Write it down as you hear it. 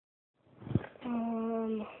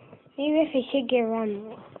Maybe if I should get around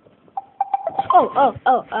more.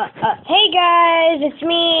 Hey guys, it's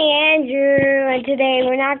me, Andrew, and today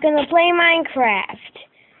we're not gonna play Minecraft.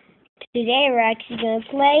 Today we're actually gonna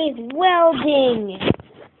play welding.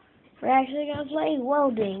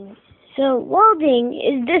 So welding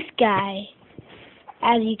is this guy,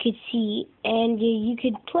 as you could see, and you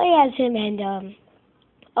could play as him. And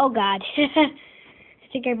oh god, I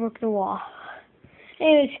think I broke the wall.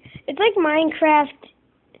 Anyways, it's like Minecraft.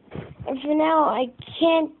 And for now, I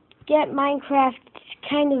can't get Minecraft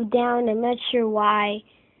kind of down. I'm not sure why.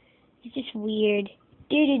 It's just weird.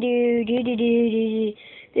 Do-do-do.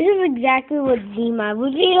 This is exactly what Zima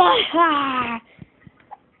would be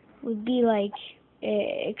like.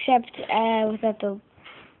 Except without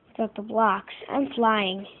the blocks. I'm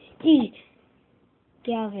flying. Get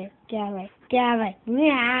it.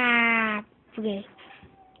 Okay.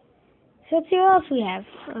 So let's see what else we have.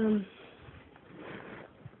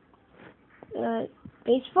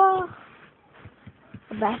 Baseball?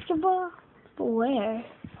 A basketball? But where?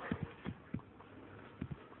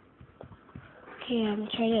 Okay, I'm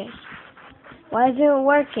gonna try this. Why isn't it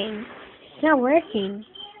working? It's not working.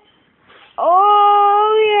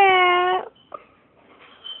 Oh yeah!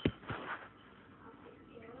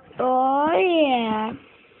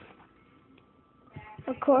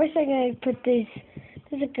 Of course I'm gonna put this.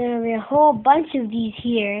 There's gonna be a whole bunch of these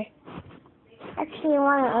here. Actually, I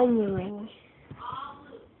want an onion ring.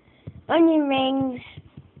 Onion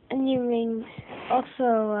rings.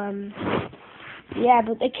 Also, yeah,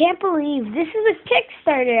 but I can't believe this is a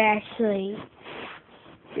Kickstarter, actually.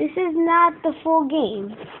 This is not the full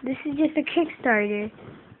game. This is just a Kickstarter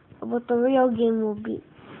of what the real game will be.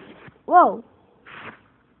 Whoa.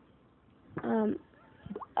 Oh,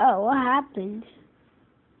 what happened?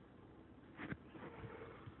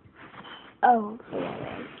 Oh,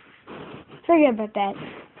 forget about that.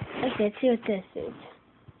 Okay, let's see what this is.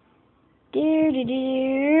 What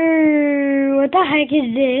the heck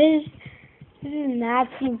is this? This is not.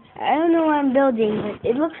 I don't know what I'm building, but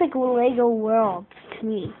it looks like a Lego world to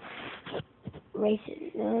me.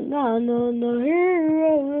 Racing. No.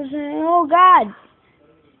 Oh God!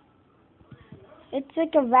 It's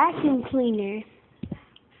like a vacuum cleaner.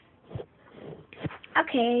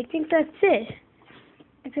 Okay, I think that's it.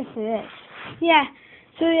 Except for this. Yeah,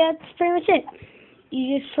 so that's pretty much it.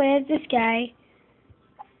 You just play as this guy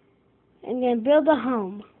and then build a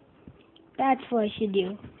home. That's what I should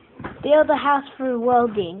do. Build a house for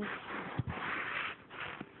welding.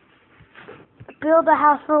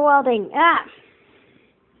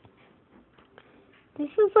 This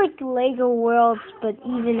is like Lego Worlds, but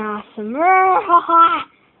even awesome.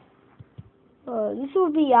 Oh, this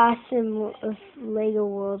would be awesome if Lego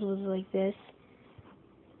Worlds was like this.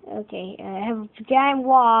 Okay, I have a giant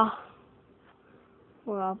wall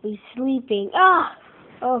where I'll be sleeping.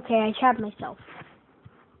 Okay, I trapped myself.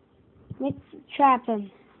 Let's trap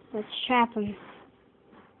him.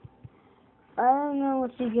 I don't know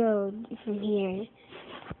what to go from here.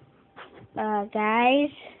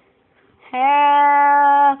 Guys.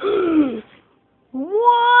 Help!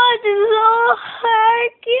 What the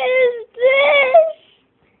heck is this?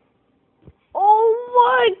 Oh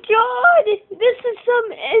my God! This is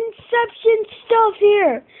some Inception stuff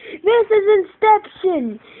here. This is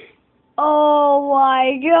Inception. Oh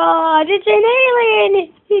my God! It's an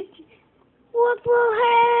alien. What the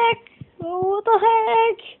heck? What the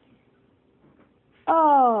heck?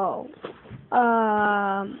 Oh.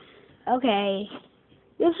 Okay.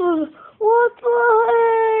 This was. What the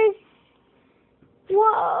heck?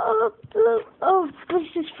 What the? Oh, push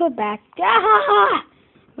his foot back.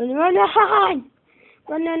 Run.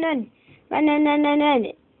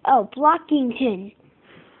 Oh, Blockington.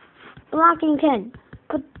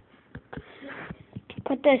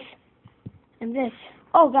 Put this and this.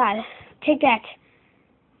 Oh God, take that.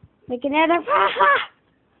 Make another.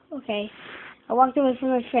 Okay, I walked away from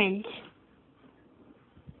my friends.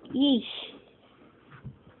 Yeesh.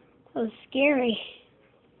 That was scary.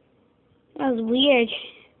 That was weird.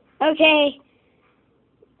 Okay.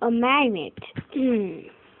 A magnet.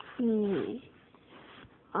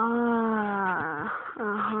 Oh,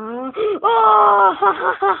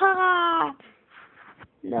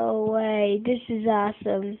 no way. This is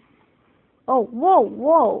awesome. Oh, whoa.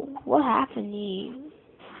 What happened to you?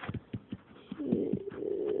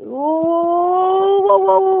 Whoa.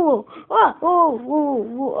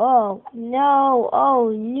 Oh,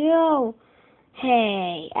 no.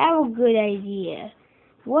 Hey, I have a good idea.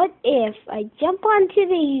 What if I jump onto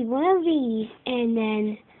one of these and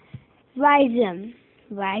then rise them?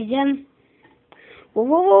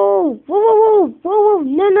 Whoa.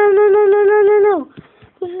 No.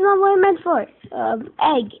 This is not what I meant for.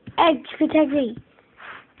 Egg. Egg to protect me.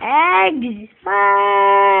 Eggs.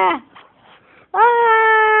 Ah! Ah!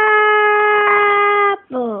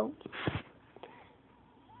 Boom.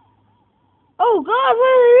 Oh God,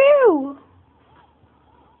 what are you?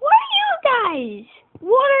 What are you guys?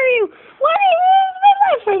 What are you? What are you in my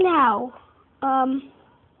life right now?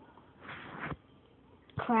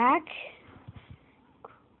 Crack.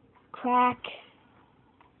 Crack.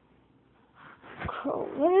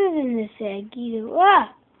 What is in this egg? Either. Ah!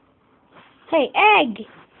 Hey, egg!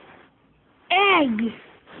 Egg!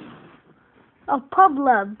 Oh,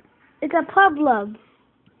 Publub. It's a Publub.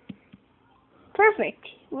 Perfect.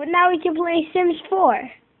 Well, now we can play Sims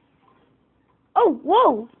 4. Oh,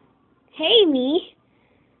 whoa! Hey, me.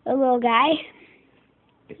 A little guy.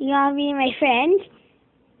 You wanna be my friend?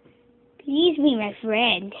 Please be my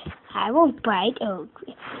friend. I won't bite. Oh,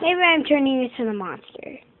 maybe I'm turning into the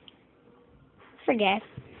monster. Forget.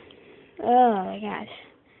 Oh my God.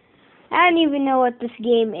 I don't even know what this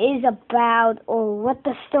game is about or what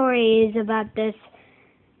the story is about this,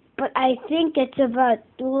 but I think it's about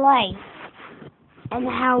life and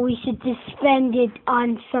how we should just spend it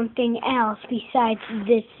on something else besides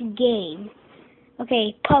this game.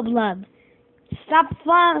 Okay, Publub. Stop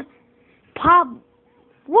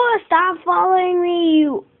stop following me,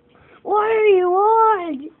 you. What are you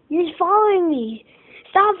on? You're following me.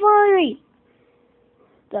 Stop following me.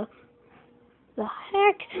 The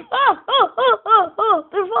heck? Oh,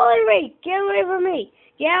 they're following me. Get away from me.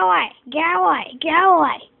 Get away. Get away. Get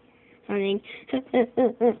away. Running.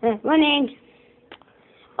 Running.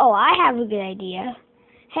 Oh, I have a good idea.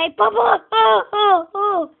 Hey, Papa.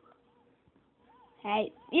 Oh.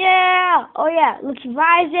 Hey, yeah. Oh, yeah. Let's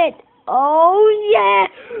rise it. Oh, yeah.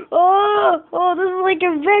 Oh, this is like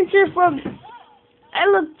adventure I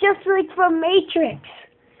look just like from Matrix.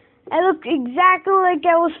 I look exactly like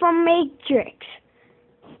I was from Matrix.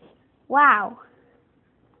 Wow.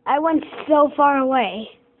 I went so far away.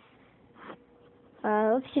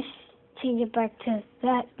 Let's just change it back to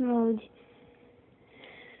that mode.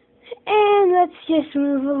 And let's just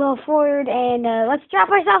move a little forward and let's drop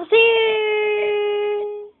ourselves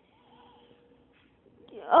here.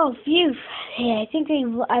 Oh, phew. Hey, I think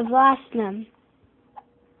I've lost them.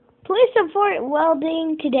 Please support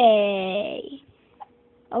welding today.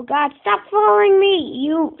 Oh God, stop following me!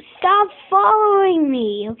 You stop following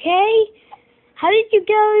me, okay? How did you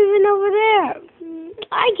go even over there?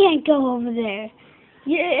 I can't go over there.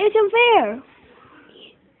 It's unfair.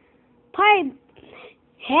 Pipe.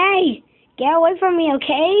 Hey, get away from me,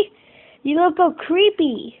 okay? You look so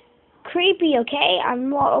creepy. Creepy, okay?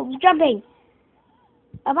 I'm jumping.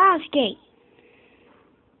 A basket.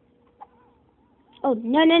 Oh,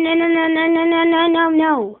 no.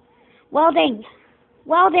 Welding.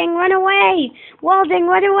 Welding, run away! Welding,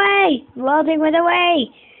 run away! Welding, run away!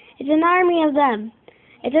 It's an army of them.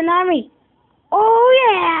 It's an army. Oh,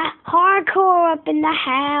 yeah! Hardcore up in the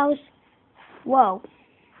house. Whoa.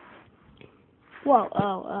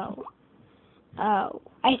 Oh.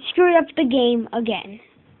 I screwed up the game again.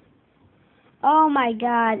 Oh, my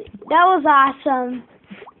God. That was awesome.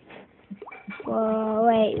 Whoa,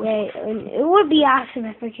 wait. It would be awesome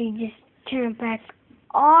if I could just turn it back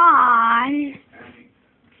on.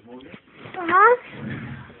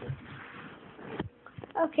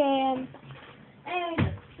 Okay,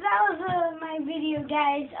 anyway, that was my video,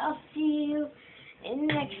 guys. I'll see you in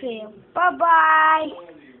the next video. Bye-bye.